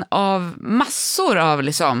en av massor av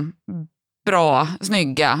liksom bra,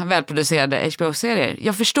 snygga, välproducerade HBO-serier.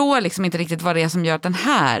 Jag förstår liksom inte riktigt vad det är som gör att den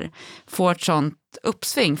här får ett sånt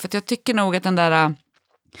uppsving, för att jag tycker nog att den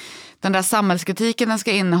där samhällskritiken den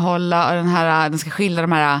ska innehålla och den ska skildra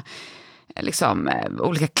de här liksom,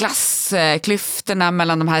 olika klassklyftorna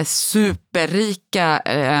mellan de här superrika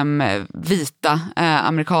vita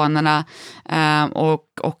amerikanerna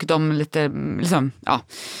och de lite liksom,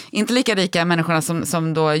 inte lika rika människorna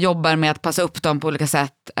som då jobbar med att passa upp dem på olika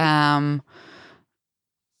sätt.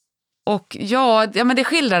 Och men det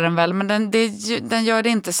skildrar den väl, men den gör det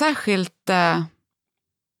inte särskilt...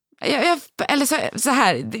 Eller så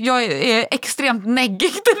här, jag är extremt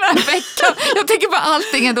neggig den här veckan. Jag tycker bara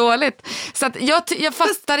allting är dåligt. Så att jag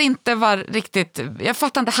fattar inte jag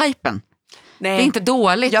fattar inte hypen. Nej. Det är inte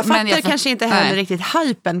dåligt. Jag fattar kanske inte heller riktigt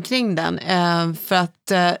hypen kring den. För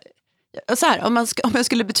att så här, om jag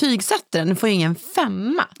skulle betygsätta den får ju ingen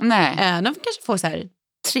 5. Nej. Den kanske får så här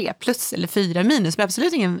 3+ eller 4-, men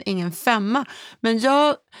absolut ingen 5. Men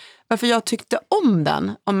varför jag tyckte om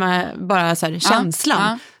den, om jag bara så här,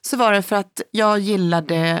 känslan, så var det för att jag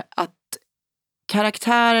gillade att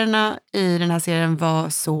karaktärerna i den här serien var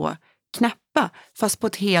så knäppa, fast på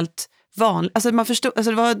ett helt vanligt, alltså man förstod,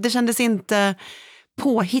 alltså det kändes inte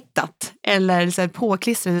påhittat eller så här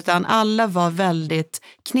påklistrat, utan alla var väldigt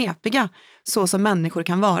knepiga, så som människor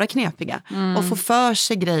kan vara knepiga och få för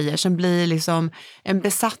sig grejer som blir liksom en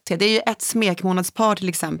besatthet. Det är ju ett smekmånadspar till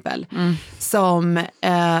exempel som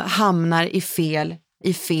hamnar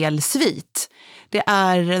i fel svit. Det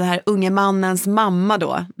är den här unge mannens mamma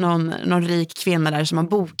då, någon rik kvinna där som har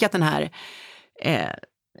bokat den här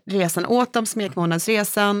resan åt dem,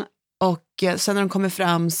 smekmånadsresan, och sen när de kommer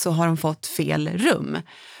fram så har de fått fel rum.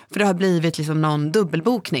 För det har blivit liksom någon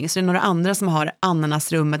dubbelbokning, så det är några andra som har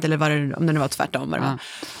ananasrummet, eller om det nu var tvärtom.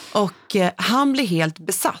 Och han blir helt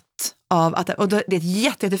besatt av att, och det är ett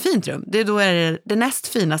jättefint rum. Då är det näst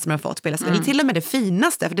finaste man har fått på hela serien. Eller till och med det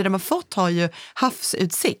finaste, för det de har fått har ju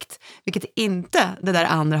havsutsikt, vilket inte det där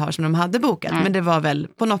andra har som de hade bokat. Men det var väl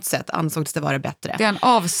på något sätt ansågs det vara bättre. Det är en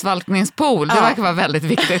avsvalkningspool, det verkar vara väldigt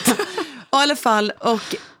viktigt. Och i alla fall,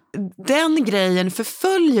 och den grejen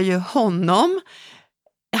förföljer ju honom,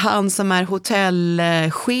 han som är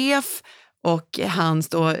hotellchef och hans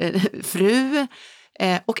då fru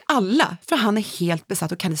och alla, för han är helt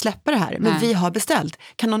besatt och kan inte släppa det här. Men vi har beställt,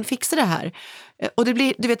 kan någon fixa det här? Och det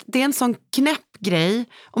blir, du vet, det är en sån knäpp grej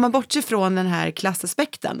om man bortser från den här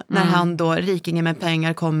klassaspekten, när han då, rikingen med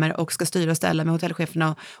pengar, kommer och ska styra och ställa med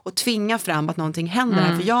hotellcheferna och tvinga fram att någonting händer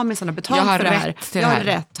här, för jag minns har betalt för det här. Jag har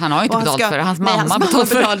rätt. Han har inte betalt för det, hans mamma har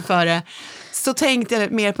betalt för det. Så tänkte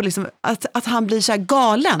jag mer på liksom att han blir så här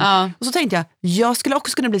galen. Och så tänkte jag skulle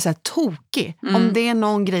också kunna bli så här tokig om det är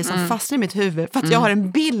någon grej som fastnar i mitt huvud, för att jag har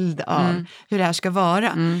en bild av hur det här ska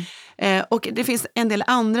vara. Och det finns en del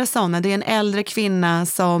andra sådana. Det är en äldre kvinna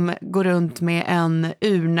som går runt med en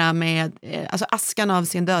urna med alltså askan av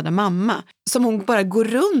sin döda mamma, som hon bara går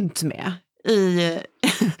runt med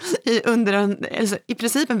under i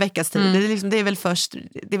princip en veckas tid. Det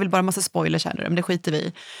är väl bara massa spoilers här nu, men det skiter vi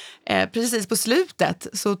i. Precis på slutet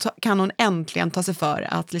så kan hon äntligen ta sig för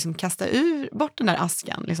att liksom kasta bort den där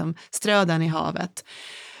askan, liksom strö den i havet.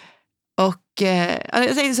 Och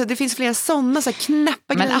jag tänkte så att det finns flera sådana så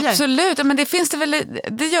knäppa grejer. Men absolut, men det finns det väl,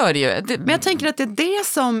 det gör det ju. Men jag tänker att det är det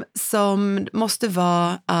som måste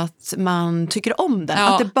vara att man tycker om det,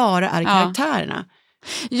 att det bara är karaktärerna.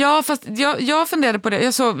 Ja, fast jag funderade på det.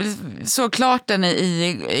 Jag såg klart den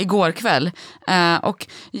igår kväll. Och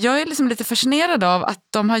jag är liksom lite fascinerad av att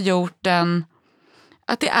de har gjort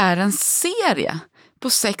att det är en serie på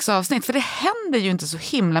 6 avsnitt. För det händer ju inte så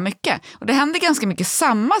himla mycket. Och det händer ganska mycket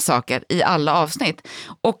samma saker i alla avsnitt.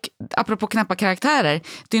 Och apropå knappa karaktärer,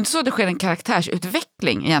 det är inte så att det sker en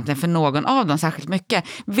karaktärsutveckling egentligen för någon av dem särskilt mycket.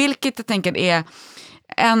 Vilket jag tänker är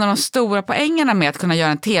en av de stora poängerna med att kunna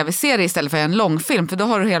göra en tv-serie istället för en långfilm. För då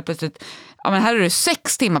har du helt plötsligt, men här är det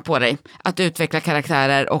 6 timmar på dig att utveckla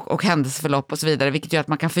karaktärer och händelseförlopp och så vidare. Vilket gör att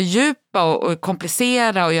man kan fördjupa och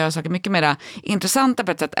komplicera och göra saker mycket mer intressanta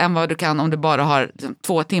på ett sätt än vad du kan om du bara har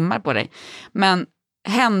 2 timmar på dig. Men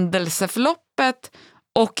händelseförloppet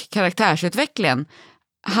och karaktärsutvecklingen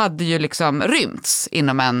hade ju liksom rymts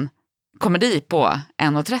inom en komedi på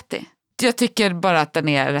 1:30. Jag tycker bara att den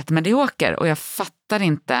är rätt medioker och jag fattar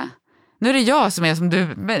inte. Nu är det jag som är som du.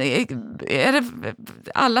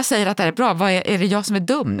 Alla säger att det här är bra. Är det jag som är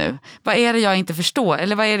dum nu? Vad är det jag inte förstår?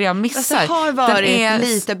 Eller vad är det jag missar? Det har varit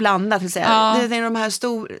lite blandat. Vill säga. Ja. Det är de här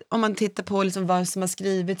om man tittar på liksom vad som har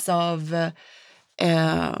skrivits av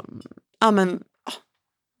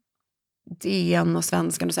DN och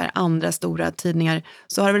Svenskan och så här, andra stora tidningar,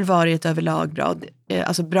 så har det väl varit överlag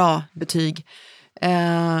bra betyg.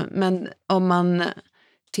 Men om man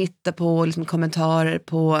tittar på liksom kommentarer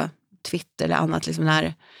på Twitter eller annat, liksom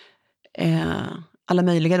när alla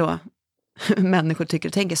möjliga då människor tycker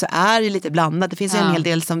och tänker, så är det lite blandat. Det finns en hel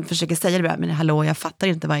del som försöker säga det, men hallå, jag fattar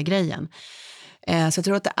inte vad är grejen. Så jag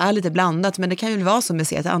tror att det är lite blandat, men det kan ju vara som vi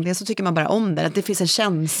ser, att antingen så tycker man bara om det, att det finns en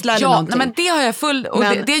känsla eller någonting. Men det har jag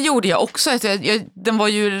det gjorde jag också. Den var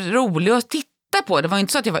ju rolig att titta på. Det var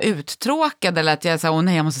inte så att jag var uttråkad eller att jag sa,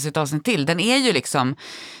 nej, jag måste sitta avsnitt till. Den är ju liksom,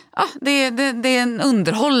 det är en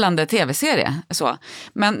underhållande tv-serie. Så.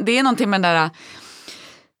 Men det är någonting med den där,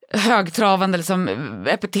 högtravande liksom,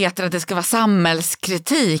 epiteter att det ska vara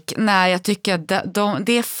samhällskritik. Nej, jag tycker att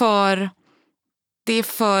det är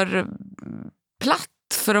för platt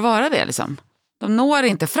för att vara det liksom. De når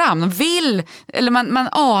inte fram, de vill, eller man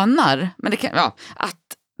anar, men det kan, att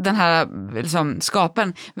den här liksom,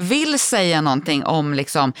 skaparen vill säga någonting om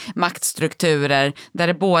liksom, maktstrukturer där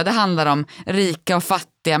det både handlar om rika och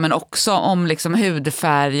fattiga men också om liksom,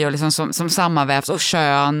 hudfärg och liksom, som sammanvävs och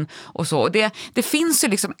kön och så. Och det finns ju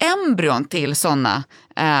liksom embryon till sådana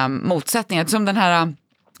motsättningar. Som den här,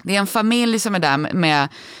 det är en familj som är där med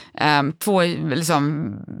två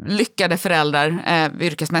liksom, lyckade föräldrar,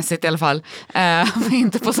 yrkesmässigt i alla fall,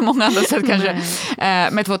 inte på så många andra sätt kanske,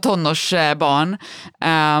 med 2 tonårsbarn,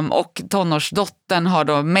 och tonårsdottern har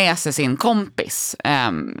då med sig sin kompis,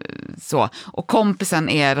 så, och kompisen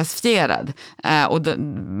är rasifierad, och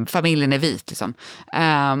familjen är vit liksom.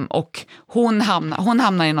 Och hon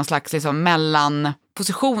hamnar i någon slags liksom,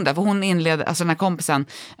 mellanposition där, för hon inleder, alltså den här kompisen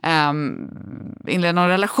inleder någon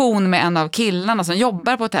relation med en av killarna som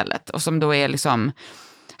jobbar på hotellet och som då är liksom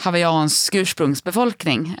hawaiiansk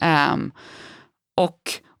ursprungsbefolkning,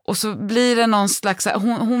 och så blir det någon slags,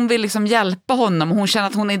 hon vill liksom hjälpa honom och hon känner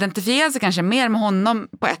att hon identifierar sig kanske mer med honom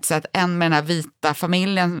på ett sätt än med den här vita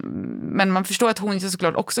familjen, men man förstår att hon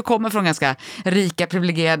såklart också kommer från ganska rika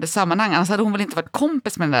privilegierade sammanhang, annars hade hon väl inte varit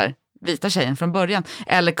kompis med den där vita tjejen från början,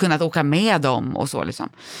 eller kunnat åka med dem och så liksom.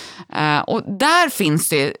 Och där finns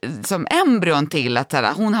det som embryon till att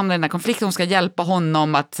hon hamnar i den här konflikten, hon ska hjälpa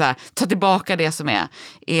honom att ta tillbaka det som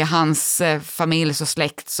är hans familjs och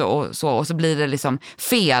släkts och så blir det liksom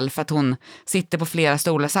fel för att hon sitter på flera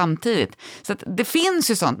stolar samtidigt. Så att det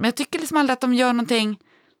finns ju sånt, men jag tycker liksom aldrig att de gör någonting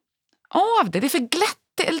av det. Det är för glätt,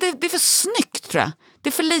 eller det är för snyggt tror jag. Det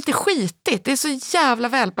är för lite skitigt, det är så jävla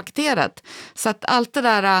välpaketerat. Så att allt det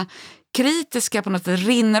där kritiska på något sätt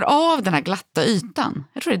rinner av den här glatta ytan.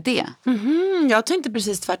 Jag tror det är det. Jag tänkte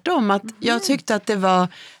precis tvärtom. Att jag tyckte att det var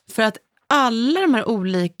för att alla de här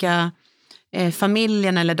olika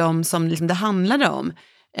familjerna eller de som liksom det handlade om.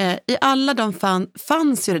 I alla de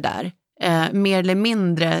fanns ju det där. Mer eller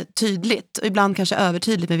mindre tydligt. Och ibland kanske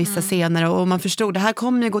övertydligt med vissa scener. Och man förstod, det här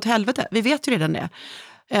kommer ju gå åt helvete. Vi vet ju redan det.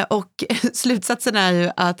 Och slutsatsen är ju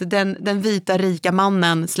att den vita rika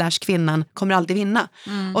mannen / kvinnan kommer alltid vinna.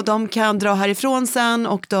 Och de kan dra härifrån sen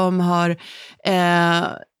och de har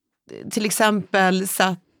till exempel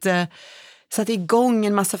satt igång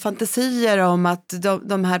en massa fantasier om att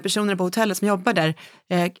de här personerna på hotellet som jobbar där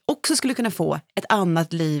också skulle kunna få ett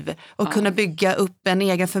annat liv och kunna bygga upp en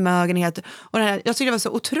egen förmögenhet. Och jag tycker det var så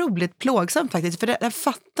otroligt plågsamt faktiskt, för där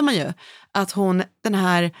fattar man ju att den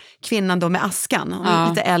här kvinnan då med askan, hon är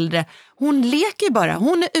lite äldre, hon leker ju bara,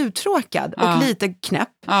 hon är uttråkad och lite knäpp,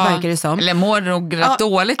 verkar det som. Eller mår nog rätt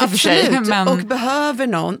dåligt i och för sig. Men... och behöver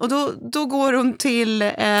någon, och då går hon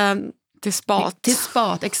till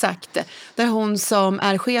Spat, exakt. Där hon som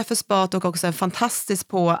är chef för Spat och också är fantastisk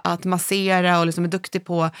på att massera och liksom är duktig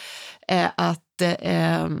på att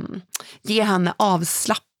ge henne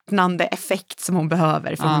avslappnande effekt som hon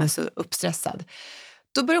behöver, för hon är så uppstressad.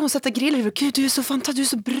 Då börjar hon sätta griller. Gud, du är så fantastisk, du är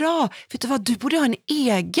så bra. Vet du vad, du borde ha en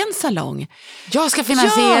egen salong. Jag ska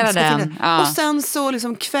finansiera den. Och sen så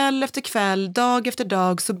liksom kväll efter kväll, dag efter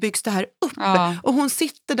dag så byggs det här upp. Och hon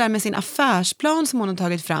sitter där med sin affärsplan som hon har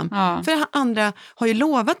tagit fram. För andra har ju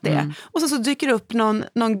lovat det. Och sen så dyker upp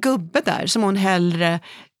någon gubbe där som hon hellre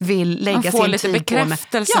vill lägga sin tid på. Man får lite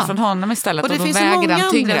bekräftelse från honom istället. Och det finns väger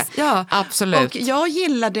den tyngre. Absolut. Och jag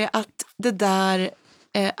gillade att det där...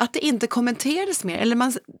 att det inte kommenterades mer, eller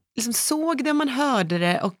man liksom såg det, man hörde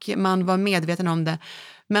det och man var medveten om det,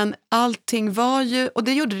 men allting var ju, och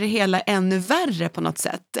det gjorde det hela ännu värre på något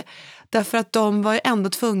sätt, därför att de var ju ändå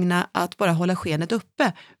tvungna att bara hålla skenet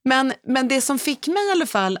uppe, men det som fick mig i alla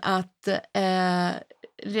fall att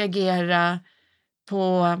reagera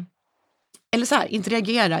på, eller så här, inte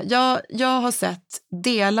reagera, jag har sett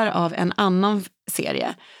delar av en annan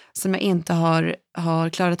serie som jag inte har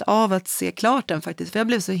klarat av att se klart den faktiskt. För jag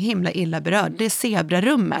blev så himla illa berörd. Det är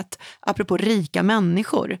Zebrarummet, apropå rika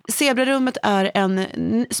människor. Zebrarummet är en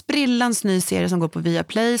sprillans ny serie som går på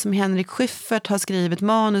Viaplay, som Henrik Schyffert har skrivit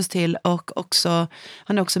manus till, och också,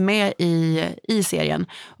 han är också med i serien.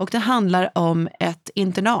 Och det handlar om ett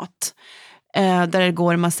internat där det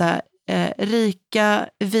går en massa rika,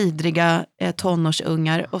 vidriga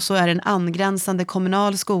tonårsungar, och så är det en angränsande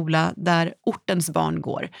kommunal skola där ortens barn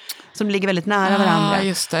går, som ligger väldigt nära varandra.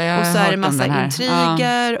 Just det, och så är det en massa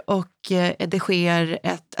intriger och det sker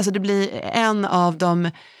det blir en av de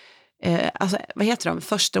vad heter de,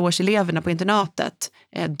 första årseleverna på internatet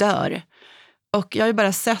dör. Och jag har ju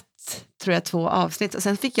bara sett tror jag 2 avsnitt och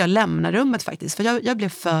sen fick jag lämna rummet faktiskt, för jag blev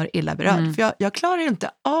för illa berörd. För jag klarar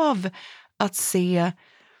inte av att se,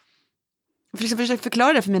 för liksom försöka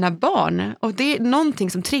förklara det för mina barn, och det är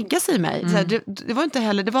någonting som triggas i mig. Så här, det var inte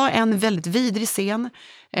heller, det var en väldigt vidrig scen,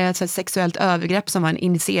 ett sexuellt övergrepp som var en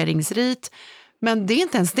initieringsrit, men det är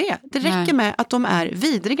inte ens det. Det räcker med att de är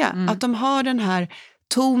vidriga, att de har den här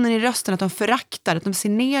tonen i rösten, att de föraktar, att de ser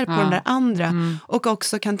ner på den där andra och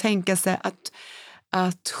också kan tänka sig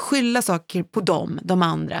att skylla saker på dem, de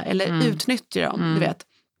andra, eller utnyttja dem, du vet.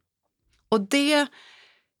 Och det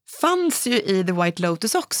fanns ju i The White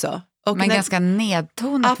Lotus också. Och men ganska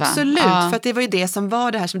nedtonat, absolut, för att det var ju det som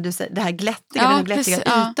var det här som du säger, det här glättiga, den här glättiga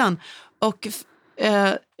ytan. Och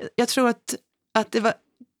jag tror att det var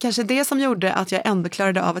kanske det som gjorde att jag ändå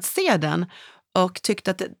klarade av att se den. Och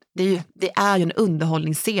tyckte att det är ju en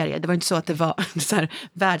underhållningsserie. Det var inte så att det var en så här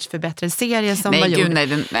världsförbättrad serie som var gjord.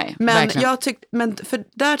 Nej, men för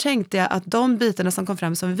där tänkte jag att de bitarna som kom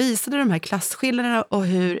fram som visade de här klasskillnaderna och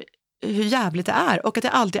hur jävligt det är. Och att det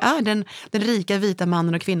alltid är den rika vita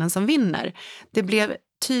mannen och kvinnan som vinner. Det blev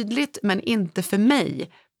tydligt, men inte för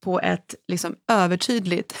mig på ett liksom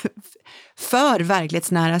övertydligt för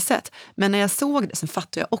verklighetsnära sätt. Men när jag såg det så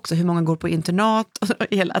fattade jag också hur många går på internat och att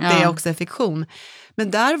det också är fiktion.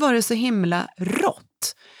 Men där var det så himla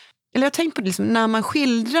rått. Eller jag har tänkt på det liksom, när man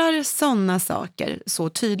skildrar sådana saker så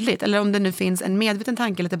tydligt, eller om det nu finns en medveten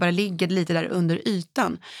tanke eller att det bara ligger lite där under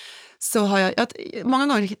ytan, så har jag många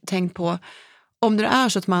gånger tänkt på om det är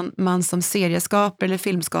så att man som serieskapare eller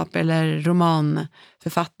filmskapare eller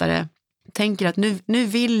romanförfattare tänker att nu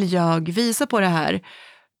vill jag visa på det här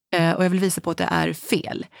och jag vill visa på att det är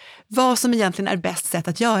fel. Vad som egentligen är bäst sätt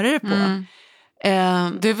att göra det på.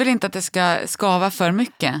 Du vill inte att det ska skava för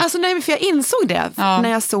mycket? Alltså nej, för jag insåg det när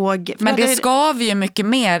jag såg... Men det skaver ju mycket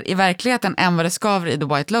mer i verkligheten än vad det skaver i The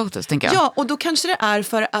White Lotus, tänker jag. Ja, och då kanske det är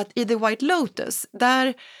för att i The White Lotus,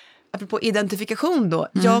 där... Apropå identifikation då,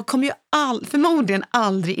 jag kommer ju förmodligen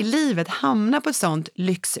aldrig i livet hamna på ett sånt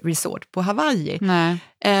lyxresort på Hawaii.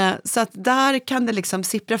 Så att där kan det liksom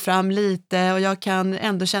sippra fram lite och jag kan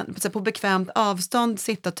ändå på bekvämt avstånd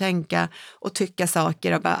sitta och tänka och tycka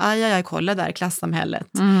saker och bara, aj, kolla där, klassamhället.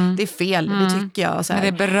 Det är fel, det tycker jag. Och så här.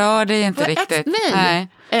 Men det berör dig inte riktigt. Nej.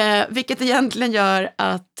 Vilket egentligen gör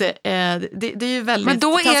att det är ju väldigt... Men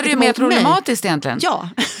då är det ju mer problematiskt egentligen. Ja,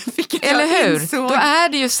 eller hur? Då är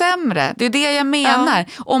det ju sämre. Det är det jag menar.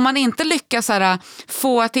 Ja. Om man inte lyckas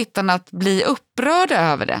få tittarna att bli upprörda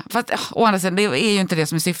över det. För att, å andra sidan, det är ju inte det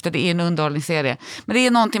som är syftet, det är en underhållningsserie. Men det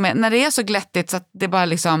är någonting med, när det är så glättigt så att det bara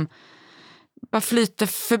liksom bara flyter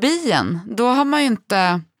förbi en, då har man ju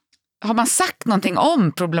inte... Har man sagt någonting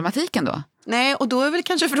om problematiken då? Nej, och då är väl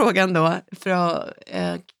kanske frågan då, för att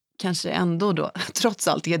kanske ändå då, trots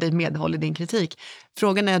allt ge dig medhåll i din kritik.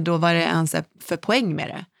 Frågan är då vad det ens är för poäng med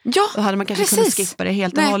det. Ja, då hade man kanske kunnat skippa det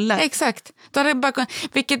helt och hållet. Exakt. Då hade bara,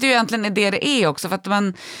 vilket ju egentligen är det är också, för att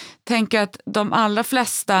man tänker att de allra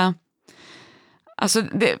flesta... Alltså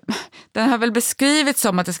den har väl beskrivits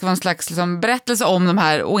som att det ska vara en slags liksom berättelse om de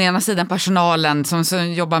här, å ena sidan personalen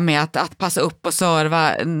som jobbar med att passa upp och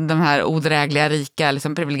serva de här odrägliga, rika,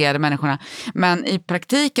 liksom privilegierade människorna. Men i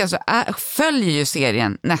praktiken så följer ju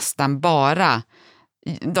serien nästan bara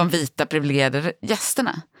de vita privilegierade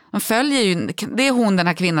gästerna. De följer ju, det är hon, den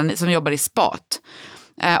här kvinnan som jobbar i spat.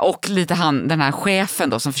 Och lite den här chefen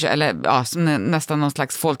då som som nästan någon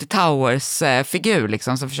slags Fawlty Towers-figur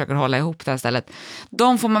liksom, som försöker hålla ihop det här stället.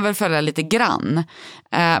 De får man väl följa lite grann.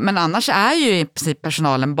 Men annars är ju i princip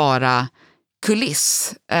personalen bara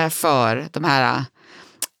kuliss för de här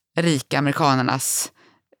rika amerikanernas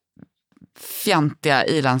fjantiga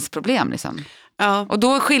ilandsproblem liksom. Ja. Och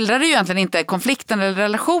då skildrar det ju egentligen inte konflikten eller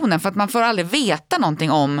relationen, för att man får aldrig veta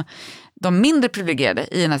någonting om de mindre privilegierade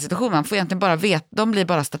i den här situationen. Man får egentligen bara veta, de blir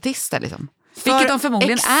bara statister liksom. Vilket de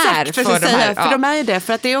förmodligen är för de här. För de är ju det,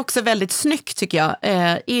 för att det är också väldigt snyggt tycker jag.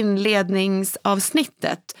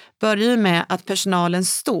 Inledningsavsnittet börjar med att personalen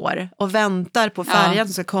står och väntar på färjan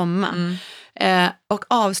som ska komma. Och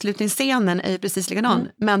avslutningsscenen är ju precis likadan,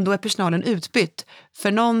 men då är personalen utbytt.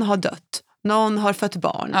 För någon har dött. Någon har fött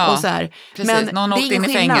barn och så här. Men någon åkte in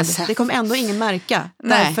i fängelse. Det kommer ändå ingen märka.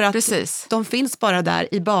 Nej, därför att precis. De finns bara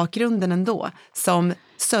där i bakgrunden ändå som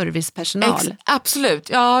servicepersonal. Absolut,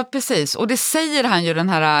 ja precis. Och det säger han ju, den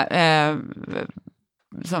här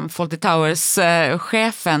som Fawlty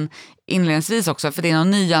Towers-chefen inledningsvis också, för det är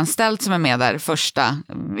någon nyanställd som är med där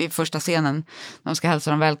i första scenen, de ska hälsa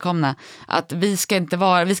dem välkomna, att vi ska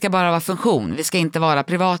bara vara funktion, vi ska inte vara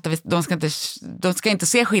privata, de ska inte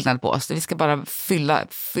se skillnad på oss, vi ska bara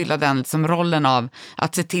fylla den liksom rollen av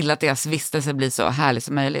att se till att deras vistelse blir så härlig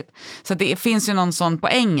som möjligt. Så det finns ju någon sån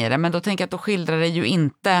poäng i det, men då tänker jag att då skildrar det ju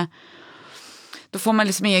inte då får man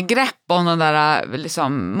liksom inget grepp om de där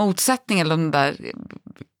liksom, motsättningarna eller de där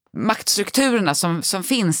maktstrukturerna som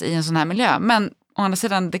finns i en sån här miljö. Men å andra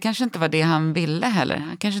sidan, det kanske inte var det han ville heller.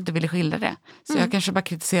 Han kanske inte ville skildra det. Så jag kanske bara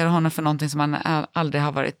kritiserar honom för någonting som han aldrig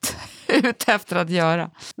har varit ute efter att göra.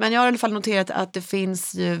 Men jag har i alla fall noterat att det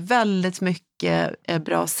finns ju väldigt mycket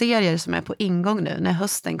bra serier som är på ingång nu när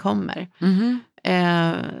hösten kommer.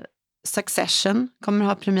 Succession kommer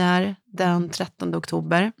ha premiär den 13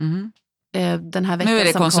 oktober. Den här veckan nu är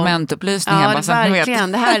det konsumentupplysning här. Ja,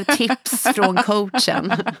 verkligen. Det här är tips från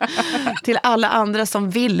coachen. Till alla andra som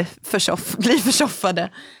vill bli försoffade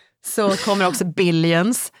så kommer också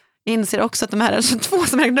Billions. Inser också att de här är två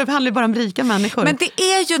som handlar bara om rika människor. Men det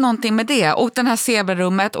är ju någonting med det. Och den här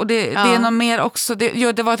zebrarummet. Och det är något mer också.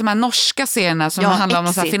 Det var de här norska serierna som handlar om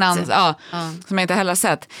någon sån här finans. Som jag inte heller har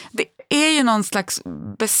sett. Det är ju någon slags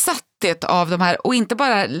besatthet av de här. Och inte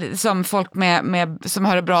bara som folk med som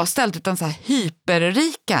har det bra ställt. Utan så här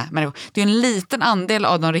hyperrika människor. Det är en liten andel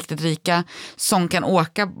av de riktigt rika som kan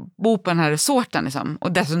bo på den här resorten. Liksom,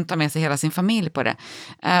 och dessutom ta med sig hela sin familj på det.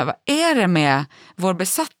 Vad är det med vår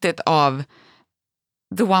besatthet av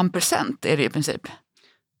the 1% är det i princip?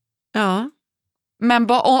 Ja. Men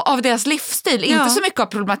av deras livsstil, inte så mycket av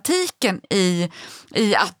problematiken i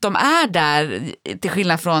att de är där till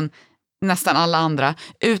skillnad från nästan alla andra,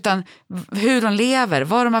 utan hur de lever,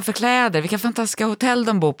 vad de har för kläder, vilka fantastiska hotell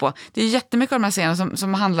de bor på. Det är jättemycket av de här scenerna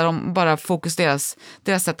som handlar om bara fokus deras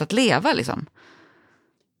sätt att leva liksom.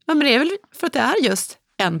 Ja, men det är väl för att det är just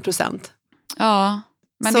 1%. Ja,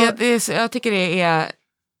 men jag tycker det är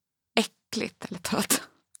äckligt eller talat.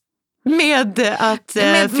 Med att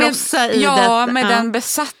frossa i det. Ja, med den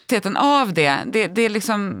besattheten av det. Det är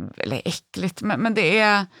liksom, eller äckligt, men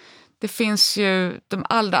det finns ju, de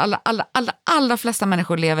allra flesta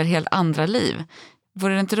människor lever helt andra liv.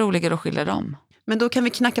 Vore det inte roligare att skilja dem? Men då kan vi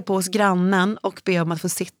knacka på oss grannen och be om att få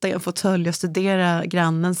sitta i en fåtölj och studera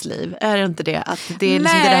grannens liv. Är det inte det? Att det är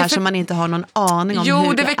liksom det här som man inte har någon aning om hur det är.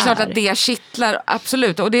 Jo, det är väl klart att det kittlar,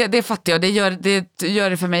 absolut. Och det fattar jag, det gör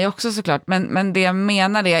det för mig också såklart. Men det jag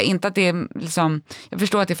menar är inte att det är liksom, jag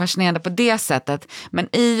förstår att det är fascinerande på det sättet. Men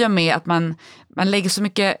i och med att man lägger så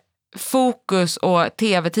mycket fokus och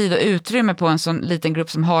tv-tid och utrymme på en sån liten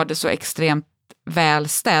grupp som har det så extremt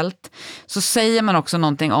välställt, så säger man också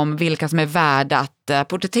någonting om vilka som är värda att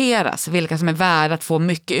porträtteras, vilka som är värda att få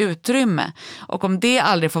mycket utrymme. Och om det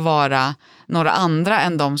aldrig får vara några andra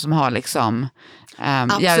än de som har liksom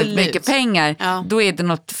jävligt mycket pengar, då är det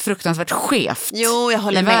något fruktansvärt skevt jag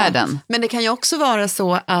håller i med. världen. Men det kan ju också vara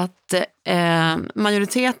så att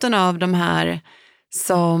majoriteten av de här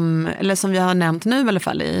som vi har nämnt nu i alla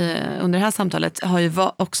fall under det här samtalet har ju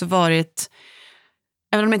också varit,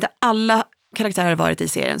 även om inte alla karaktärer har varit i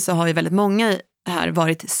serien, så har ju väldigt många här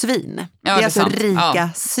varit svin. Ja, det är alltså rika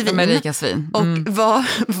svin. De är rika svin. Och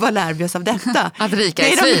vad lär vi oss av detta? Att rika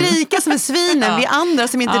det är svin. de rika som är svinen, vi andra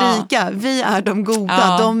som inte är rika, vi är de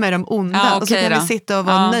goda, de är de onda. Och så kan vi sitta och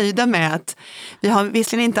vara nöjda med att vi har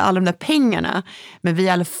visserligen inte alla de där pengarna, men vi är i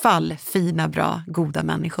alla fall fina, bra, goda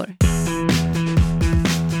människor.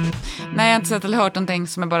 Nej, jag har inte sett eller hört någonting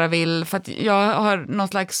som jag bara vill, för att jag har någon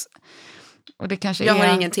slags, och det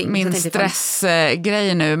kanske min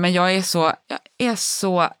stressgrej nu, men jag är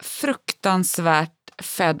så fruktansvärt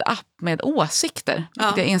fed up med åsikter.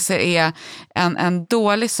 Ja. Jag inser är en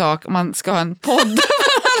dålig sak om man ska ha en podd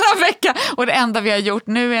varannan vecka. Och det enda vi har gjort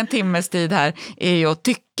nu i en timmes tid här är ju att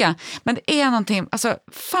tycka. Men det är någonting, alltså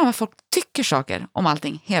fan vad folk tycker saker om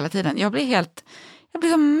allting hela tiden. Jag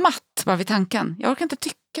blir så matt bara vid tanken. Jag orkar inte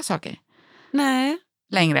tycka saker. Nej.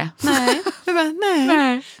 Längre. Nej.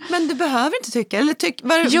 Nej. Men du behöver inte tycka.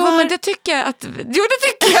 Eller men det tycker jag att... Jo, det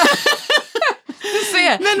tycker jag. Du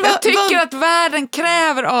ser. Jag tycker att världen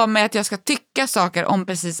kräver av mig att jag ska tycka saker om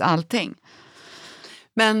precis allting.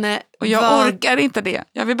 Och jag orkar inte det.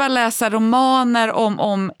 Jag vill bara läsa romaner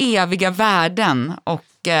om eviga värden och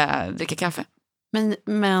dricka kaffe.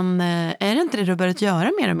 Men är det inte det du har börjat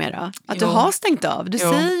göra mer och mer då? Att du har stängt av. Du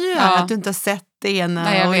säger ju att du inte har sett det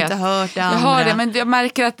ena och inte hört det andra. Jag har det, men jag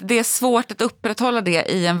märker att det är svårt att upprätthålla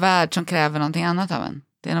det i en värld som kräver någonting annat av en.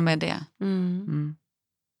 Det är nog med det.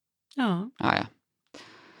 Ja.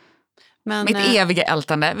 Men, mitt eviga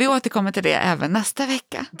ältande. Vi återkommer till det även nästa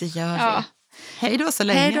vecka. Det gör vi. Hej då så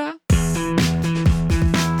länge. Hej då.